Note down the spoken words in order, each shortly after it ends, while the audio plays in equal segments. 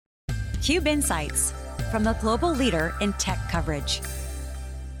CUBE Insights from the global leader in tech coverage.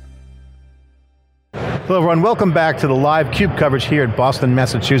 Hello everyone, welcome back to the live CUBE coverage here in Boston,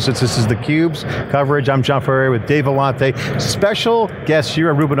 Massachusetts. This is theCUBE's coverage. I'm John Ferrari with Dave Vellante. Special guest,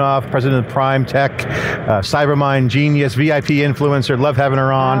 Shira Rubinoff, President of Prime Tech, Cybermind Genius, VIP influencer, love having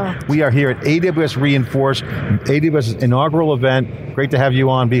her on. Wow. We are here at AWS Reinforce, AWS's inaugural event. Great to have you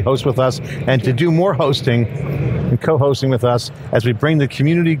on, be host with us, and to do more hosting and co-hosting with us as we bring the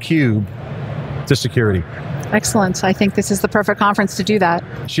community CUBE to security. Excellent. I think this is the perfect conference to do that.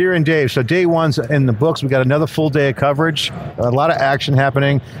 Shira and Dave, so day one's in the books. We got another full day of coverage, a lot of action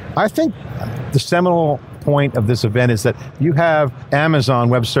happening. I think the seminal point of this event is that you have Amazon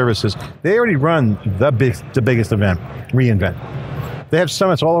Web Services. They already run the biggest event, reInvent. They have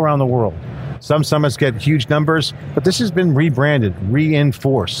summits all around the world. Some summits get huge numbers, but this has been rebranded,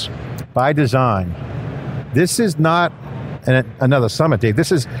 Reinforce, by design. This is not another summit, Dave.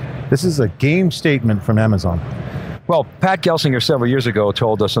 This is a game statement from Amazon. Well, Pat Gelsinger several years ago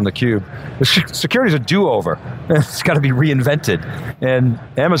told us on theCUBE, security is a do-over. It's got to be reinvented. And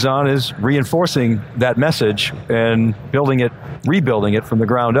Amazon is reinforcing that message and rebuilding it from the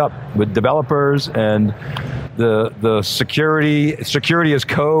ground up with developers and the security as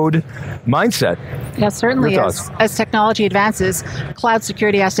code mindset. Yeah, certainly as technology advances, cloud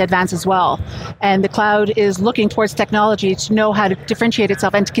security has to advance as well. And the cloud is looking towards technology to know how to differentiate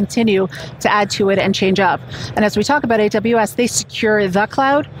itself and to continue to add to it and change up. And as we talk about AWS, they secure the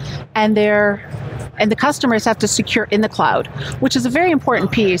cloud and the customers have to secure in the cloud, which is a very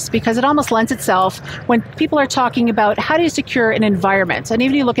important piece because it almost lends itself when people are talking about how do you secure an environment, and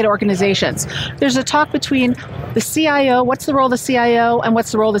even you look at organizations, there's a talk between the CIO, what's the role of the CIO, and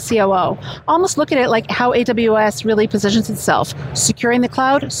what's the role of the COO. Almost look at it like how AWS really positions itself, securing the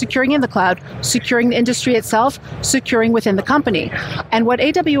cloud, securing in the cloud, securing the industry itself, securing within the company. And what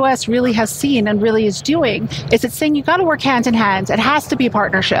AWS really has seen and really is doing is it's saying you got to work hand in hand. It has to be a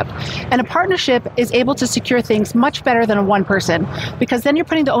partnership. And a partnership is able to secure things much better than a one person, because then you're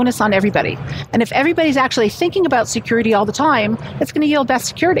putting the onus on everybody. And if everybody's actually thinking about security all the time, it's going to yield best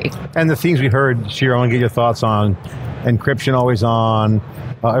security. And the things we heard, Shira, I want to get your thoughts on. Encryption always on,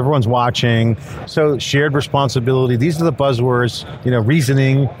 everyone's watching. So shared responsibility, these are the buzzwords,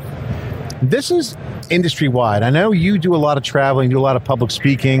 reasoning. This is industry-wide. I know you do a lot of traveling, you do a lot of public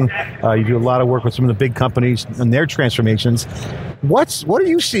speaking, you do a lot of work with some of the big companies and their transformations. What are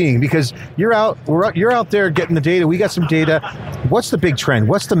you seeing? Because you're out there getting the data, we got some data. What's the big trend?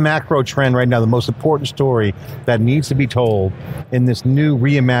 What's the macro trend right now, the most important story that needs to be told in this new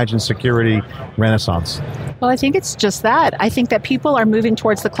reimagined security renaissance? Well, I think it's just that. I think that people are moving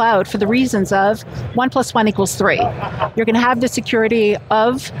towards the cloud for the reasons of 1 + 1 = 3. You're going to have the security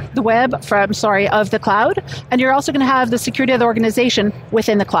of the web, of the cloud, and you're also going to have the security of the organization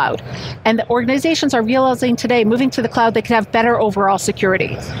within the cloud. And the organizations are realizing today, moving to the cloud, they can have better overall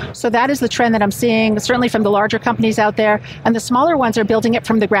security. So that is the trend that I'm seeing, certainly from the larger companies out there, and the smaller ones are building it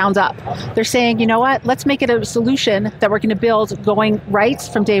from the ground up. They're saying, you know what, let's make it a solution that we're going to build going right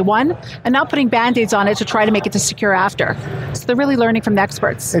from day one, and not putting Band-Aids on it to try to make it to secure after. So they're really learning from the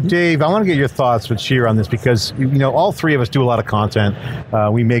experts. Hey, Dave, I want to get your thoughts with Shira on this because, all three of us do a lot of content.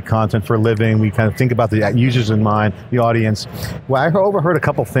 We make content for a living. We kind of think about the users in mind, the audience. Well, I overheard a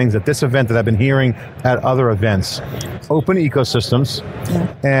couple things at this event that I've been hearing at other events. Open ecosystems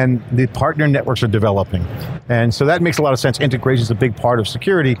and the partner networks are developing. And so that makes a lot of sense. Integration is a big part of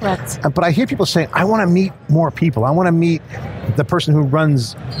security. Correct. But I hear people saying, I want to meet more people. I want to meet the person who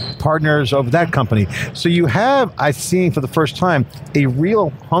runs partners of that company. So you have, I've seen for the first time, a real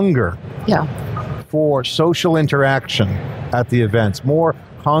hunger for social interaction at the events, more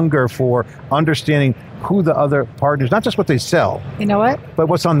hunger for understanding who the other partners, not just what they sell. You know what? But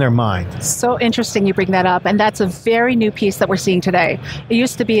what's on their mind. So interesting you bring that up, and that's a very new piece that we're seeing today. It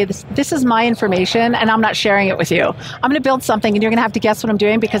used to be, this is my information, and I'm not sharing it with you. I'm going to build something, and you're going to have to guess what I'm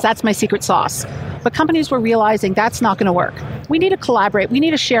doing because that's my secret sauce. But companies were realizing that's not going to work. We need to collaborate. We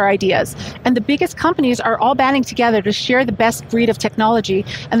need to share ideas. And the biggest companies are all banding together to share the best breed of technology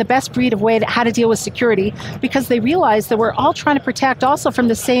and the best breed of way to how to deal with security, because they realize that we're all trying to protect also from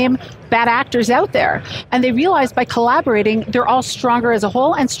the same bad actors out there. And they realize by collaborating, they're all stronger as a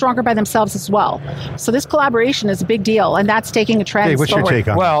whole and stronger by themselves as well. So this collaboration is a big deal, and that's taking a trend Hey, what's forward. Your take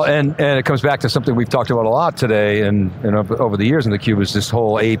on Well, and it comes back to something we've talked about a lot today and over the years in theCUBE is this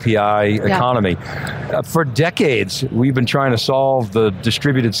whole API economy. For decades, we've been trying to solve the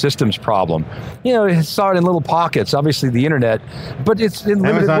distributed systems problem. It started in little pockets, obviously the internet, but it's in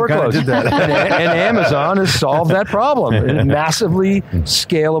limited workloads. Did that. and Amazon has solved that problem. Massively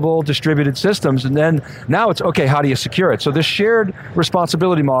scalable distributed systems, and then now it's, okay, how do you secure it? So this shared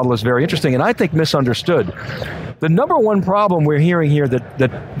responsibility model is very interesting, and I think misunderstood. The number one problem we're hearing here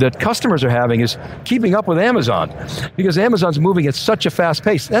that customers are having is keeping up with Amazon, because Amazon's moving at such a fast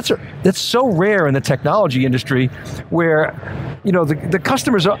pace. That's so rare in the technology industry, where the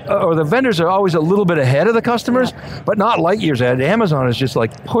customers or the vendors are always a little bit ahead of the customers, but not light years ahead. Amazon is just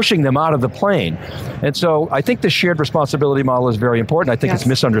like pushing them out of the plane. And so I think the shared responsibility model is very important. I think it's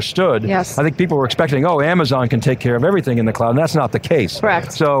misunderstood. Yes. I think people were expecting, Amazon can take care of everything in the cloud, and that's not the case.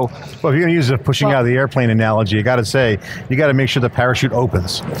 Correct. So, well, if you're going to use a pushing out of the airplane analogy, you got to say, you got to make sure the parachute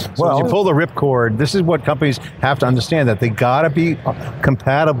opens. So as you pull the ripcord, this is what companies have to understand, that they got to be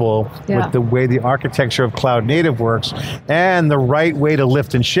compatible with the way the architecture of cloud native works and the right way to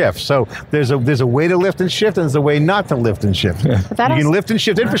lift and shift. So there's a way to lift and shift, and there's a way not to lift and shift. You can lift and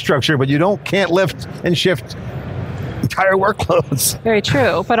shift infrastructure, but you can't lift and shift entire workloads. Very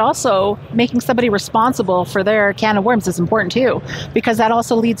true, but also making somebody responsible for their can of worms is important too, because that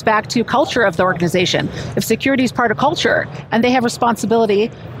also leads back to culture of the organization. If security is part of culture and they have responsibility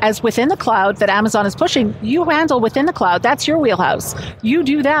as within the cloud that Amazon is pushing, you handle within the cloud, that's your wheelhouse. You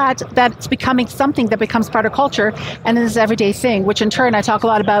do that's becoming something that becomes part of culture and is an everyday thing, which in turn I talk a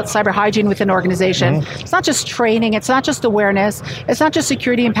lot about cyber hygiene within an organization. Mm-hmm. It's not just training, it's not just awareness, it's not just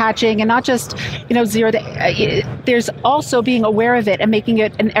security and patching and not just zero day. There's also being aware of it and making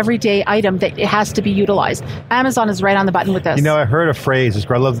it an everyday item that it has to be utilized. Amazon is right on the button with this. I heard a phrase,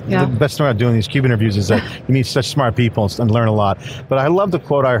 I love the best thing about doing these CUBE interviews is that you meet such smart people and learn a lot. But I love the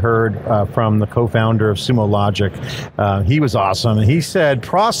quote I heard from the co-founder of Sumo Logic. He was awesome, and he said,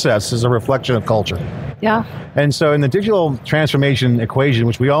 process is a reflection of culture. Yeah. And so in the digital transformation equation,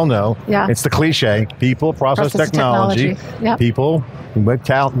 which we all know, it's the cliche, people, process technology. Yep. People, with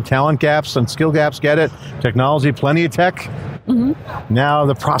talent gaps and skill gaps, get it. Technology, plenty of tech. Mm-hmm. Now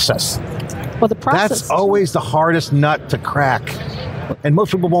the process. Well, the process. That's always the hardest nut to crack. And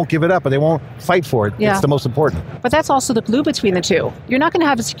most people won't give it up, but they won't fight for it. Yeah. It's the most important. But that's also the glue between the two. You're not going to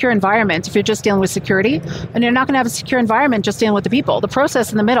have a secure environment if you're just dealing with security, and you're not going to have a secure environment just dealing with the people. The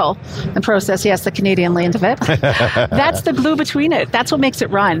process in the middle, the Canadian land of it, that's the glue between it. That's what makes it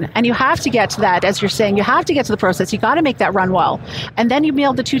run. And you have to get to that, as you're saying, you have to get to the process. You got to make that run well. And then you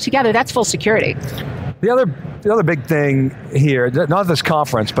meld the two together. That's full security. The other big thing here, not this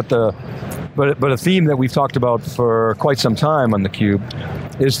conference, but a theme that we've talked about for quite some time on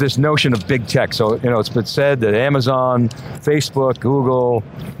theCUBE is this notion of big tech. So, it's been said that Amazon, Facebook, Google,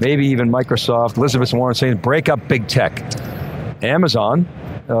 maybe even Microsoft, Elizabeth Warren saying, break up big tech. Amazon,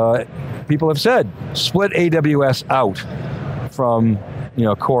 people have said, split AWS out from,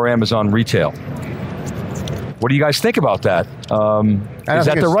 core Amazon retail. What do you guys think about that? Is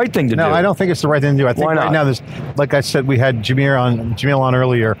that the right thing to do? No, I don't think it's the right thing to do. I think right now, like I said, we had Jamil on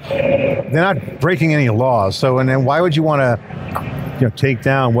earlier. They're not breaking any laws. So, and then why would you want to take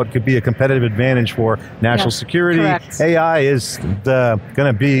down what could be a competitive advantage for national security? Correct. AI is going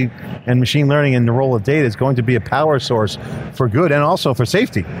to be, and machine learning and the role of data is going to be a power source for good and also for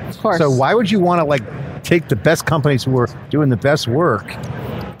safety. Of course. So why would you want to take the best companies who are doing the best work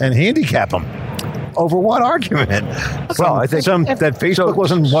and handicap them? Over what argument? Well, I think that Facebook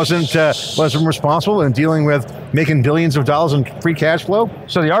wasn't responsible in dealing with making billions of dollars in free cash flow.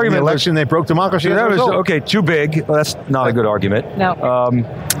 So the argument in the election, they broke democracy. So that was okay. Too big. Well, that's not a good argument. No.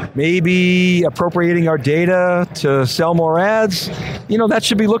 Maybe appropriating our data to sell more ads. That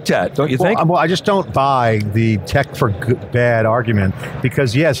should be looked at, don't you think? Well, I just don't buy the tech for bad argument,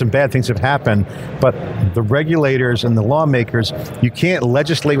 because some bad things have happened, but the regulators and the lawmakers, you can't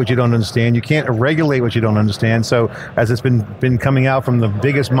legislate what you don't understand. You can't regulate what you don't understand. So as it's been coming out from the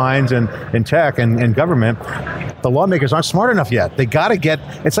biggest minds in tech and government, the lawmakers aren't smart enough yet. They got to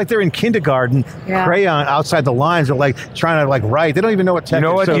it's like they're in kindergarten, crayon outside the lines, they're trying to write. They don't even know what tech is. You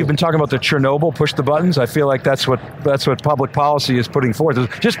know what? You've been talking about the Chernobyl, push the buttons. I feel like that's what public policy is putting forth.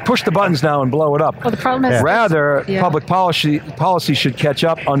 Just push the buttons now and blow it up. Well, the problem is rather public policy should catch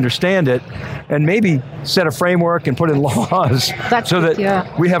up, understand it, and maybe set a framework and put in laws so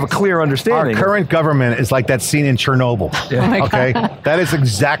that we have a clear understanding. Our current government is like that scene in Chernobyl. Yeah. Okay, that is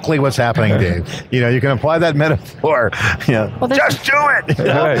exactly what's happening, Dave. You can apply that metaphor. Just do it.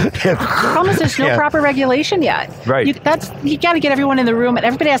 The problem is there's no proper regulation yet. Right. You got to get everyone in the room, and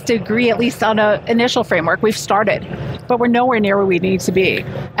everybody has to agree at least on an initial framework. We've started, but we're nowhere near where we need to be.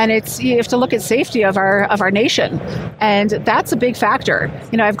 And you have to look at safety of our nation, and that's a big factor.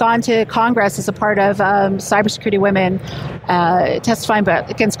 I've gone to Congress as a part of cybersecurity women testifying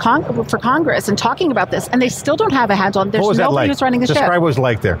for Congress and talking about this, and they still don't have a handle. There's nobody who's running the ship. Describe what it was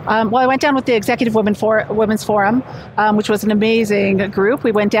like there. Well, I went down with the Executive Women's Forum, which was an amazing group.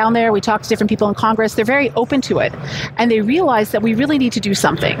 We went down there, we talked to different people in Congress. They're very open to it, and they realized that we really need to do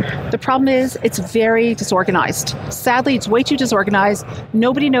something. The problem is it's very disorganized. Sadly, it's way too disorganized.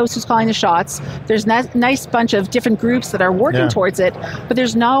 Nobody knows who's calling the shots. There's a nice bunch of different groups that are working towards it, but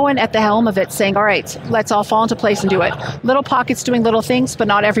there's no one at the helm of it saying, all right, let's all fall into place and do it. Little pockets doing little things, but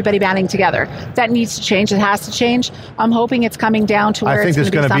not everybody banding together. That needs to change. It has to change. I'm hoping it's coming down to where I think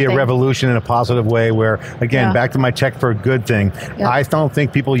there's going to be a revolution in a positive way where, again, back to my tech for good thing, I don't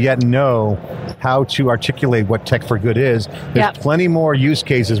think people yet know how to articulate what tech for good is. There's plenty more use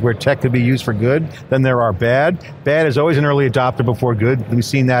cases where tech could be used for good than there are bad. Bad is always an early adopter before good. We've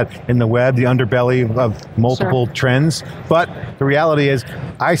seen that in the web, the underbelly of multiple trends. But the reality is,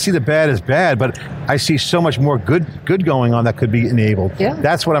 I see the bad as bad, but I see so much more good going on that could be enabled.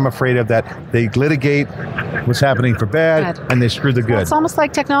 That's what I'm afraid of, that they litigate what's happening for bad and they screw the good. Well, it's almost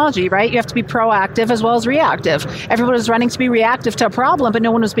like technology, right? You have to be proactive as well as reactive. Everyone was running to be reactive to a problem, but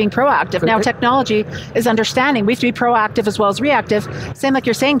no one was being proactive. Now technology is understanding. We have to be proactive as well as reactive. Same like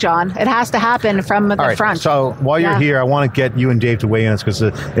you're saying, John. It has to happen from the front. So while you're here, I want to get you and Dave to weigh in on this because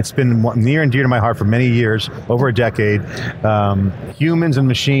it's been near and dear to my heart for many years, over a decade. Humans and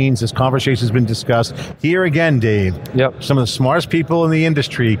machines, this conversation has been discussed. Here again, Dave, some of the smartest people in the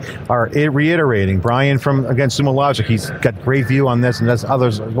industry are reiterating. Brian from, again, Sumo Logic, he's got great view on this, and there's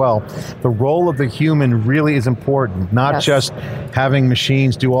others as well. The role of the human really is important, not just having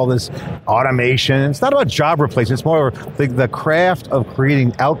machines do all this automation. It's not about job replacement, it's more the craft of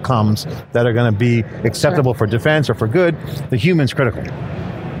creating outcomes that are going to be acceptable for defense or for good. The human's critical.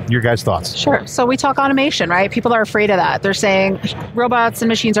 Your guys' thoughts? Sure. So we talk automation, right? People are afraid of that. They're saying robots and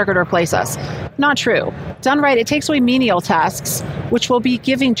machines are going to replace us. Not true. Done right, it takes away menial tasks, which will be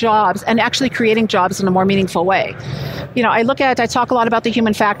giving jobs and actually creating jobs in a more meaningful way. I talk a lot about the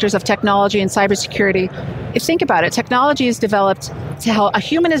human factors of technology and cybersecurity. Think about it. Technology is developed to help. A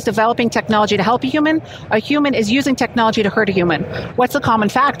human is developing technology to help a human. A human is using technology to hurt a human. What's the common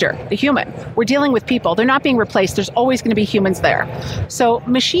factor? The human. We're dealing with people. They're not being replaced. There's always going to be humans there. So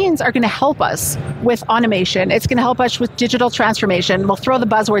machines are going to help us with automation. It's going to help us with digital transformation. We'll throw the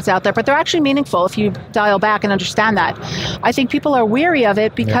buzzwords out there, but they're actually meaningful if you dial back and understand that. I think people are weary of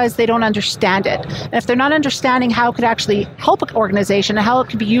it because they don't understand it. And if they're not understanding how it could actually help an organization and how it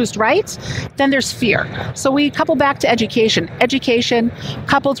could be used right, then there's fear. So we couple back to education. Education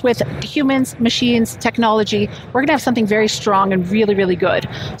coupled with humans, machines, technology, we're going to have something very strong and really, really good.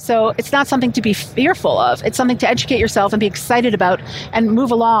 So it's not something to be fearful of. It's something to educate yourself and be excited about and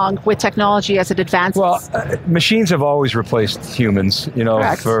move along with technology as it advances. Well, machines have always replaced humans,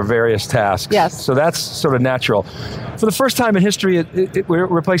 for various tasks. Yes. So that's sort of natural. For the first time in history, we're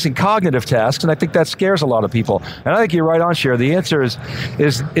replacing cognitive tasks, and I think that scares a lot of people. And I think you're right on, Cher. The answer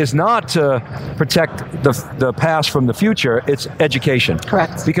is not to protect the past from the future, it's education.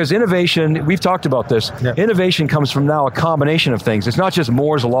 Correct. Because innovation, we've talked about this, innovation comes from now a combination of things. It's not just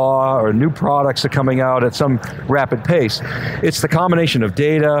Moore's Law or new products are coming out at some rapid pace. It's the combination of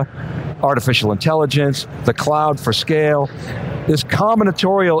data, artificial intelligence, the cloud for scale. This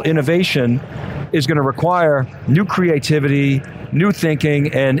combinatorial innovation is going to require new creativity, new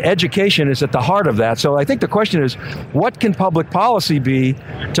thinking, and education is at the heart of that. So I think the question is, what can public policy be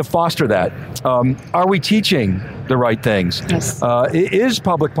to foster that? Are we teaching the right things? Yes. Is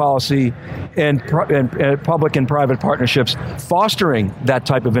public policy and public and private partnerships fostering that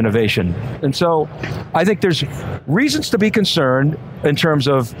type of innovation? And so I think there's reasons to be concerned in terms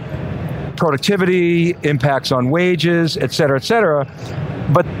of productivity, impacts on wages, et cetera,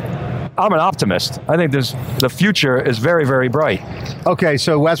 but I'm an optimist. I think the future is very, very bright. Okay,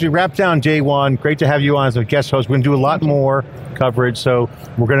 so as we wrap down day one, great to have you on as a guest host. We're going to do a lot more coverage, so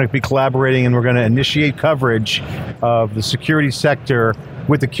we're going to be collaborating and we're going to initiate coverage of the security sector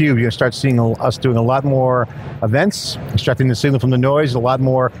with theCUBE. You're going to start seeing us doing a lot more events, extracting the signal from the noise, a lot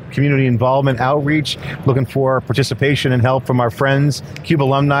more community involvement, outreach, looking for participation and help from our friends, CUBE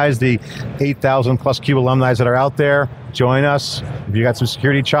alumni, the 8,000 plus CUBE alumni that are out there. Join us. If you got some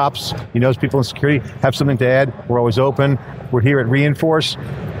security chops, you know people in security, have something to add, we're always open. We're here at Reinforce.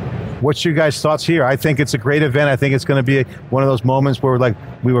 What's your guys' thoughts here? I think it's a great event. I think it's going to be one of those moments where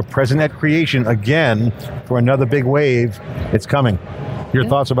we were present at creation again for another big wave. It's coming. Your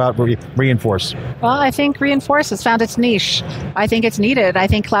thoughts about Reinforce? Well, I think Reinforce has found its niche. I think it's needed. I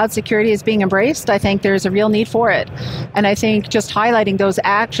think cloud security is being embraced. I think there's a real need for it. And I think just highlighting those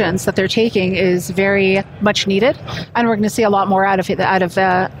actions that they're taking is very much needed. And we're going to see a lot more out of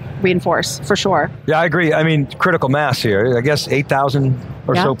Reinforce, for sure. Yeah, I agree. I mean, critical mass here. I guess 8,000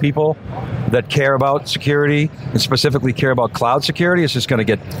 or so people that care about security and specifically care about cloud security. It's just going to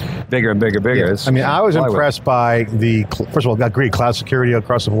get bigger and bigger and bigger. Yeah. I was impressed by first of all, I agree, cloud security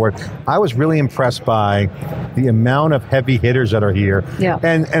across the board. I was really impressed by the amount of heavy hitters that are here. Yeah.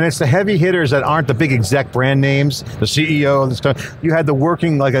 And it's the heavy hitters that aren't the big exec brand names, the CEO, and stuff. You had the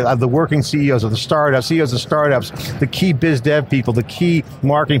working CEOs of the startups, CEOs of startups, the key biz dev people, the key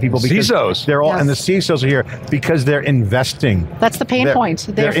marketing people. CISOs. They're all, and the CISOs are here because they're investing. That's the pain point.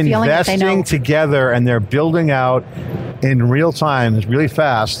 They're feeling investing that they know. together, and they're building out in real time, really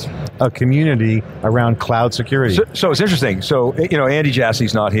fast, a community around cloud security. So it's interesting. So, Andy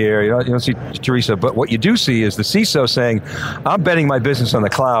Jassy's not here. You don't see Teresa, but what you do see is the CISO saying, I'm betting my business on the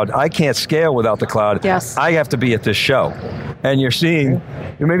cloud. I can't scale without the cloud. Yes. I have to be at this show. And you're seeing,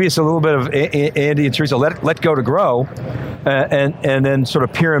 maybe it's a little bit of Andy and Teresa, let go to grow, and then sort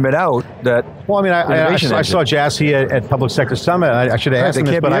of pyramid out that. Well, I mean, I saw Jassy at Public Sector Summit. I should have asked him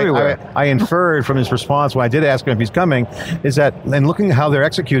this, but I inferred from his response when I did ask him if he's coming, is that, and looking at how they're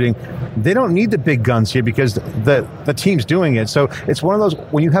executing, they don't need the big guns here because the team's doing it. So it's one of those,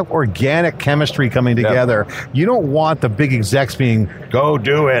 when you have organic chemistry coming together, you don't want the big execs being, go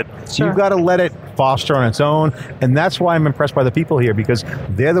do it. Sure. You've got to let it foster on its own, and that's why I'm impressed by the people here, because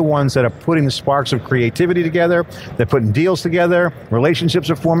they're the ones that are putting the sparks of creativity together, they're putting deals together, relationships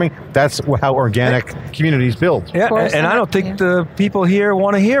are forming. That's how organic communities build. Yeah, and I don't think the people here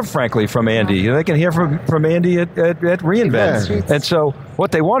want to hear, frankly, from Andy. They can hear from Andy at reInvent. Yeah. And so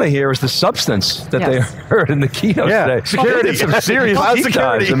what they want to hear is the substance that they heard in the keynote today. Security, some serious cloud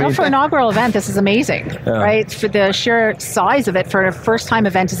security. For an inaugural event, this is amazing, right? For the sheer size of it, for a first-time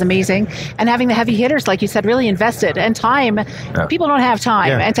event is amazing. And having the heavy hitters, like you said, really invested. And time, people don't have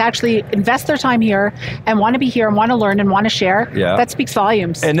time. And to actually invest their time here and want to be here and want to learn and want to share, that speaks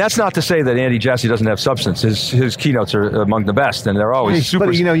volumes. And that's not to say that Andy Jassy doesn't have substance. His keynotes are among the best, and they're always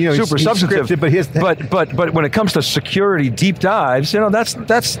super substantive. Scripted, but when it comes to security deep dives,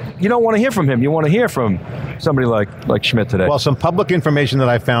 that's you don't want to hear from him. You want to hear from somebody like Schmidt today. Well, some public information that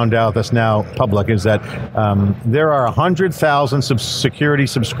I found out that's now public is that there are 100,000 security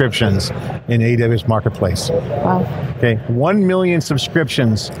subscriptions in AWS Marketplace. Wow. Okay, 1 million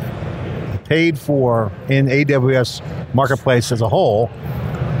subscriptions paid for in AWS Marketplace as a whole.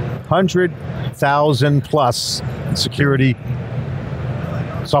 100,000 plus security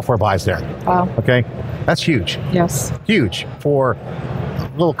software buys there. Wow. Okay, that's huge. Yes. Huge for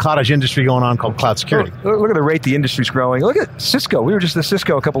a little cottage industry going on called cloud security. Look at the rate the industry's growing. Look at Cisco. We were just at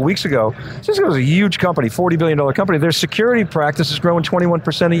Cisco a couple weeks ago. Cisco is a huge company, $40 billion company. Their security practice is growing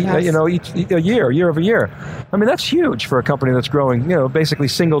 21% year over year. I mean, that's huge for a company that's growing, basically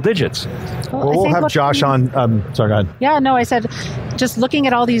single digits. Well, we'll have Josh on. Sorry, go ahead. Yeah, no, I said, just looking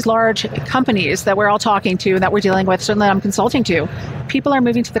at all these large companies that we're all talking to, that we're dealing with, certainly I'm consulting to, people are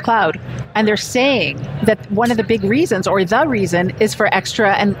moving to the cloud. And they're saying that one of the big reasons, or the reason, is for extra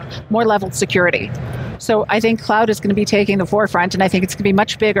and more leveled security. So I think cloud is going to be taking the forefront, and I think it's going to be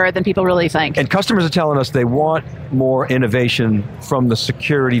much bigger than people really think. And customers are telling us they want more innovation from the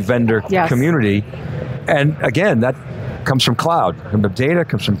security vendor community. And again, that comes from cloud. And the data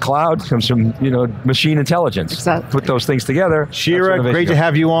comes from cloud, comes from machine intelligence. Exactly. Put those things together. Shira, great to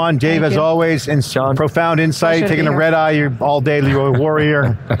have you on. Dave, as always, and John, profound insight, taking a red eye all day, Leroy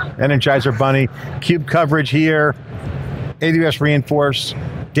Warrior, Energizer Bunny. CUBE coverage here. AWS Reinforce,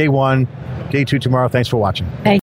 day 1, day 2 tomorrow. Thanks for watching. Thank you.